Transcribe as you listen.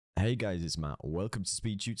Hey guys, it's Matt. Welcome to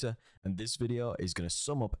SpeedTutor, and this video is going to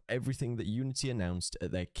sum up everything that Unity announced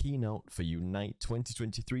at their keynote for Unite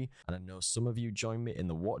 2023, and I know some of you joined me in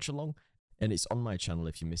the watch along, and it's on my channel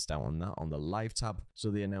if you missed out on that on the live tab.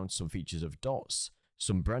 So they announced some features of dots,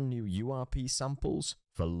 some brand new URP samples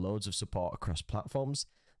for loads of support across platforms.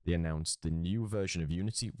 They announced the new version of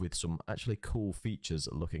Unity with some actually cool features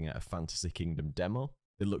looking at a Fantasy Kingdom demo.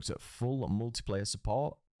 They looked at full multiplayer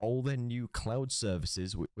support, all their new cloud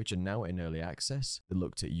services, which are now in early access. They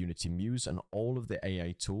looked at Unity Muse and all of the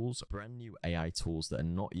AI tools, brand new AI tools that are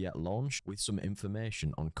not yet launched, with some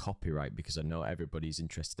information on copyright, because I know everybody's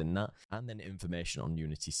interested in that, and then information on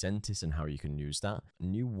Unity Sentis and how you can use that,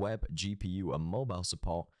 new web, GPU and mobile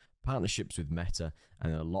support, partnerships with Meta,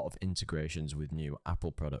 and a lot of integrations with new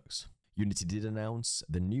Apple products. Unity did announce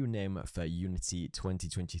the new name for Unity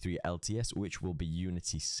 2023 LTS, which will be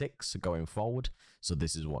Unity 6 going forward. So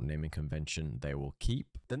this is what naming convention they will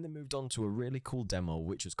keep. Then they moved on to a really cool demo,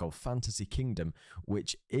 which is called Fantasy Kingdom,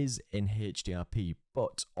 which is in HDRP,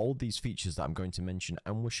 but all these features that I'm going to mention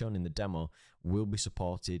and were shown in the demo will be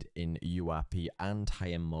supported in URP and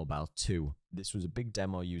high-end mobile too. This was a big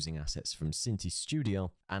demo using assets from Cinti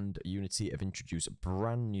Studio, and Unity have introduced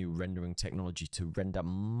brand new rendering technology to render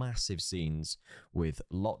massive scenes with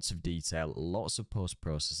lots of detail, lots of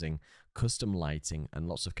post-processing, custom lighting, and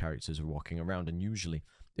lots of characters walking around. And usually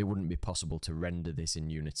it wouldn't be possible to render this in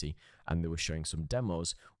Unity, and they were showing some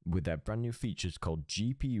demos with their brand new features called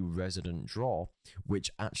GPU Resident Draw, which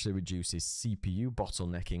actually reduces CPU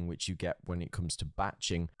bottlenecking, which you get when it comes to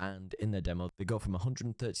batching. And in their demo, they go from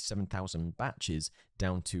 137,000 batches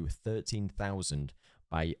down to 13,000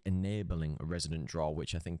 by enabling a Resident Draw,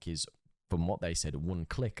 which I think is, from what they said, one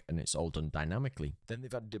click, and it's all done dynamically. Then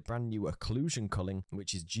they've added a brand new occlusion culling,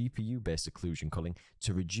 which is GPU-based occlusion culling,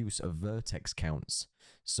 to reduce vertex counts.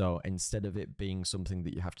 So instead of it being something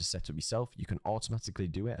that you have to set up yourself, you can automatically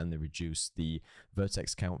do it, and they reduce the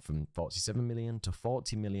vertex count from 47 million to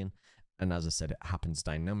 40 million. And as I said, it happens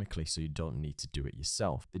dynamically, so you don't need to do it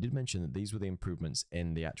yourself. They did mention that these were the improvements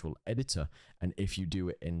in the actual editor, and if you do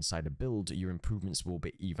it inside a build, your improvements will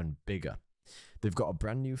be even bigger. They've got a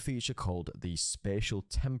brand new feature called the Spatial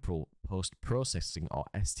Temporal Post-Processing, or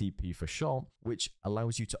STP for short, which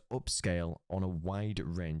allows you to upscale on a wide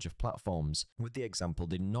range of platforms. With the example,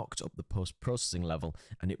 they knocked up the post-processing level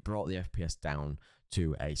and it brought the FPS down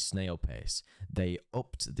to a snail pace. They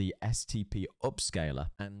upped the STP upscaler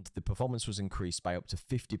and the performance was increased by up to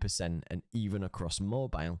 50%, and even across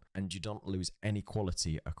mobile, and you don't lose any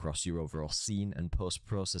quality across your overall scene and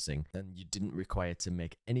post-processing, and you didn't require to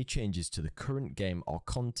make any changes to the current game or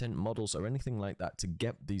content models or anything like that to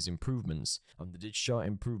get these improvements. And they did show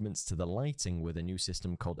improvements to the lighting with a new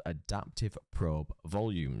system called Adaptive Probe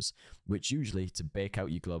Volumes, which usually to bake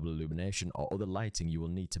out your global illumination or other lighting, you will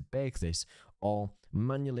need to bake this or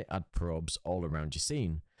manually add probes all around your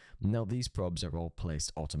scene. Now these probes are all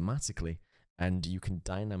placed automatically, and you can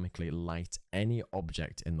dynamically light any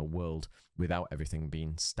object in the world without everything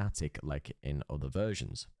being static like in other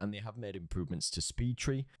versions. And they have made improvements to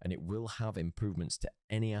SpeedTree, and it will have improvements to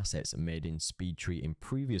any assets made in SpeedTree in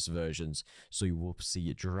previous versions, so you will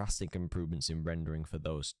see drastic improvements in rendering for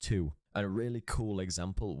those too. A really cool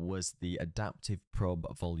example was the Adaptive Probe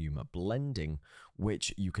Volume Blending,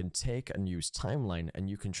 which you can take and use timeline, and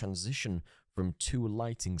you can transition from two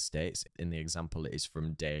lighting states. In the example, it is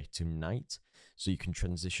from day to night, so you can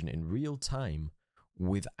transition in real time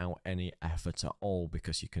without any effort at all,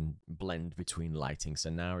 because you can blend between lighting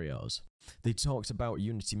scenarios. They talked about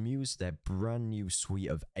Unity Muse, their brand new suite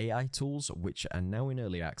of AI tools, which are now in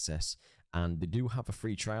early access, and they do have a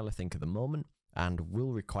free trial, I think, at the moment, and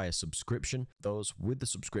will require subscription. Those with the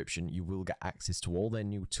subscription, you will get access to all their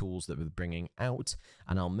new tools that they're bringing out,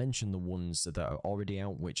 and I'll mention the ones that are already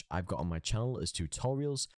out, which I've got on my channel as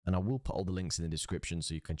tutorials, and I will put all the links in the description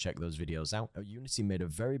so you can check those videos out. Unity made a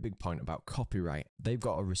very big point about copyright. They've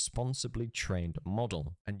got a responsibly trained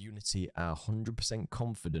model, and Unity are 100%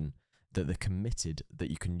 confident that they're committed that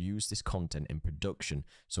you can use this content in production,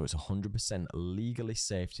 so it's 100% legally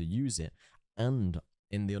safe to use it. And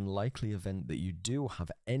in the unlikely event that you do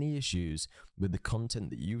have any issues with the content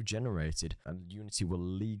that you've generated, and Unity will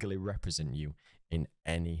legally represent you in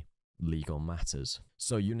any legal matters.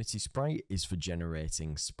 So Unity Sprite is for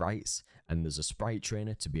generating sprites, and there's a sprite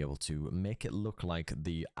trainer to be able to make it look like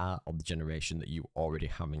the art of the generation that you already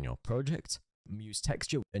have in your project. Muse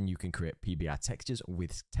Texture, and you can create PBR textures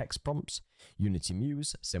with text prompts. Unity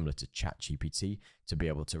Muse, similar to ChatGPT, to be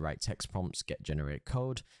able to write text prompts, get generate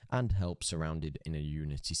code, and help surrounded in a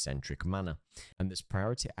Unity-centric manner. And there's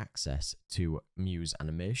priority access to Muse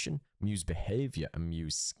Animation, Muse Behavior, and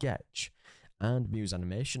Muse Sketch. And Muse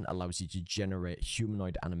Animation allows you to generate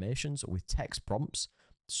humanoid animations with text prompts.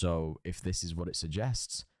 So if this is what it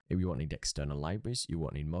suggests, if you won't need external libraries, you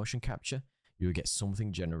won't need motion capture, you'll get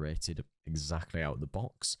something generated exactly out of the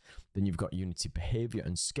box. Then you've got Unity Behavior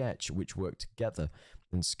and Sketch, which work together.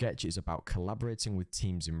 And Sketch is about collaborating with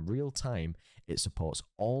teams in real time. It supports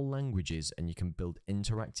all languages, and you can build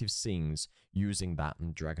interactive scenes using that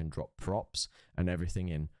and drag and drop props and everything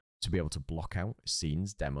in to be able to block out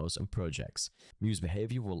scenes, demos, and projects. Muse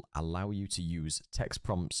Behavior will allow you to use text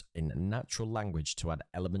prompts in natural language to add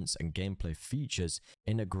elements and gameplay features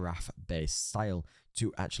in a graph-based style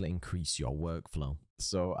to actually increase your workflow.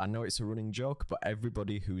 So I know it's a running joke, but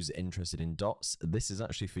everybody who's interested in dots, this is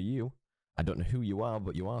actually for you. I don't know who you are,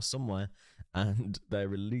 but you are somewhere, and they're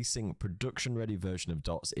releasing a production-ready version of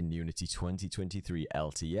dots in Unity 2023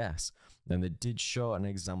 LTS. Then they did show an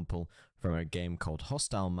example from a game called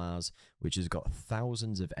Hostile Mars, which has got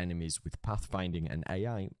thousands of enemies with pathfinding and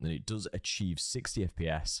AI, and it does achieve 60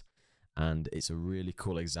 FPS. And it's a really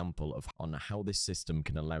cool example of on how this system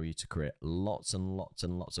can allow you to create lots and lots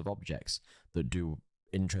and lots of objects that do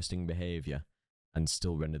interesting behavior and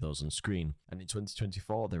still render those on screen. And in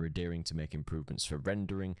 2024, they're adhering to make improvements for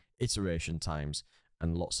rendering, iteration times,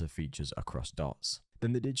 and lots of features across dots.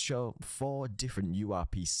 Then they did show 4 different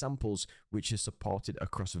URP samples which are supported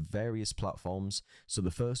across various platforms. So the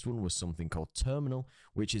first one was something called Terminal,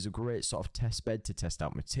 which is a great sort of test bed to test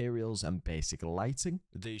out materials and basic lighting.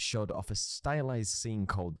 They showed off a stylized scene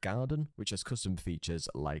called Garden, which has custom features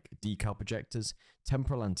like decal projectors,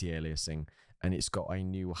 temporal anti-aliasing, and it's got a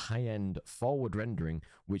new high-end forward rendering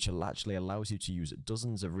which actually allows you to use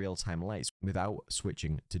dozens of real-time lights without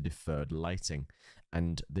switching to deferred lighting.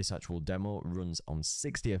 And this actual demo runs on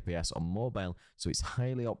 60 FPS on mobile, so it's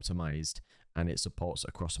highly optimized and it supports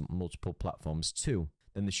across multiple platforms too.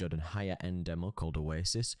 Then they showed a higher end demo called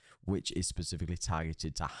Oasis, which is specifically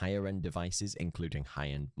targeted to higher end devices, including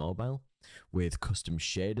high-end mobile, with custom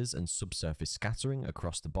shaders and subsurface scattering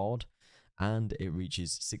across the board. And it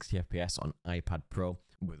reaches 60 FPS on iPad Pro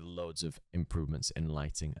with loads of improvements in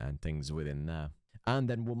lighting and things within there. And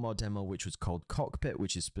then one more demo which was called Cockpit,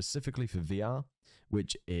 which is specifically for VR,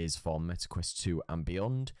 which is for MetaQuest 2 and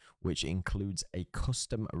beyond, which includes a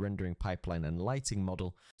custom rendering pipeline and lighting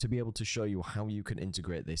model to be able to show you how you can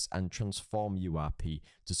integrate this and transform URP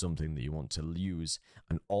to something that you want to use.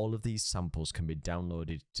 And all of these samples can be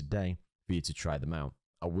downloaded today for you to try them out.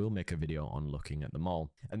 I will make a video on looking at them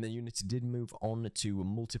all. And then Unity did move on to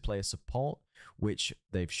multiplayer support, which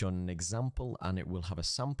they've shown an example, and it will have a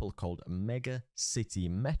sample called Mega City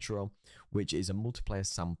Metro, which is a multiplayer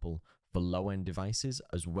sample for low-end devices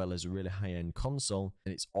as well as a really high-end console,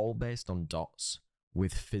 and it's all based on dots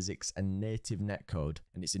with physics and native netcode,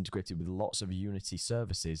 and it's integrated with lots of Unity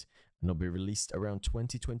services, and it'll be released around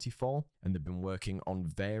 2024, and they've been working on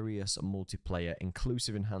various multiplayer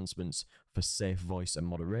inclusive enhancements for safe voice and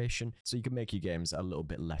moderation, so you can make your games a little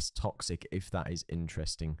bit less toxic if that is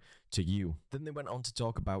interesting to you. Then they went on to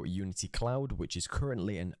talk about Unity Cloud, which is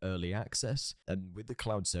currently in early access, and with the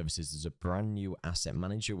cloud services there's a brand new asset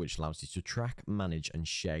manager which allows you to track, manage and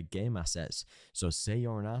share game assets. So say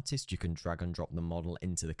you're an artist, you can drag and drop the model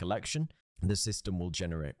into the collection. The system will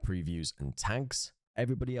generate previews and tags.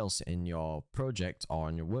 Everybody else in your project or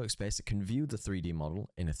on your workspace can view the 3D model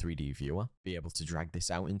in a 3D viewer, be able to drag this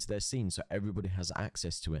out into their scene so everybody has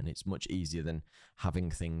access to it, and it's much easier than having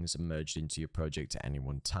things merged into your project at any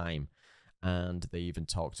one time. And they even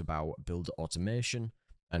talked about build automation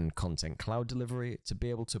and content cloud delivery to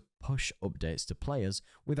be able to push updates to players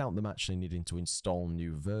without them actually needing to install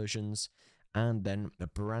new versions. And then a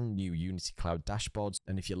brand new Unity Cloud dashboards,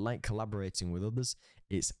 and if you like collaborating with others,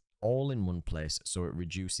 it's all in one place, so it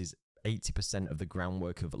reduces 80% of the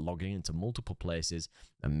groundwork of logging into multiple places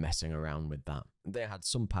and messing around with that. They had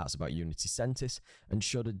some parts about Unity Sentis and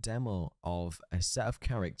showed a demo of a set of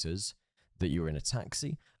characters that you were in a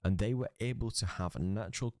taxi, and they were able to have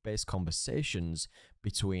natural-based conversations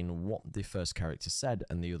between what the first character said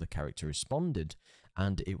and the other character responded,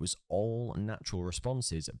 and it was all natural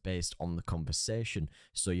responses based on the conversation,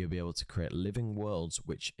 so you'll be able to create living worlds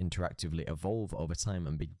which interactively evolve over time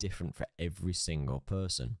and be different for every single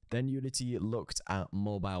person. Then Unity looked at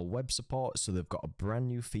mobile web support, so they've got a brand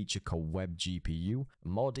new feature called Web GPU,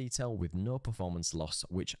 more detail with no performance loss,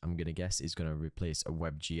 which I'm going to guess is going to replace a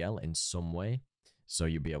WebGL in some way, so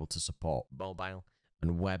you'll be able to support mobile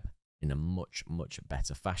and web in a much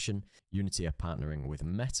better fashion. Unity are partnering with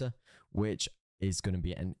Meta, which is going to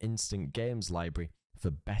be an instant games library for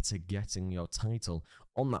better getting your title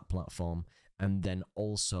on that platform, and then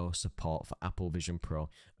also support for Apple Vision Pro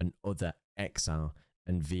and other XR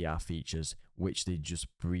and VR features, which they just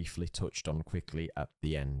briefly touched on quickly at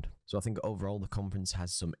the end. So I think overall the conference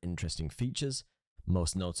has some interesting features,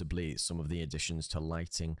 most notably some of the additions to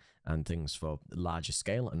lighting and things for larger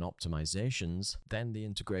scale and optimizations, then the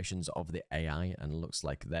integrations of the AI, and it looks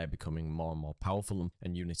like they're becoming more and more powerful,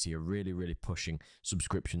 and Unity are really pushing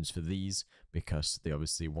subscriptions for these because they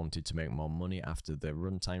obviously wanted to make more money after the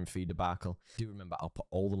runtime fee debacle. Do remember, I'll put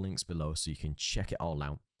all the links below so you can check it all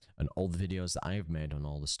out and all the videos that I've made on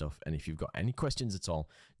all the stuff, and if you've got any questions at all,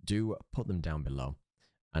 do put them down below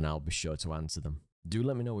and I'll be sure to answer them. Do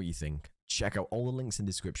let me know what you think. Check out all the links in the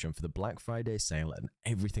description for the Black Friday sale and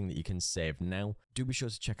everything that you can save now. Do be sure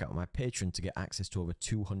to check out my Patreon to get access to over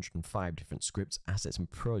 205 different scripts, assets and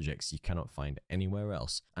projects you cannot find anywhere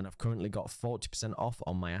else. And I've currently got 40% off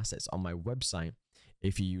on my assets on my website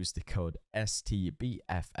if you use the code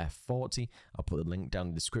STBFF40. I'll put the link down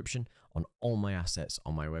in the description on all my assets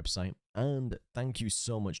on my website. And thank you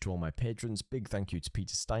so much to all my patrons. Big thank you to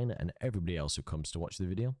Peter Steiner and everybody else who comes to watch the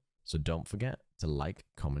video. So don't forget to like,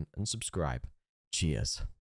 comment and subscribe. Cheers.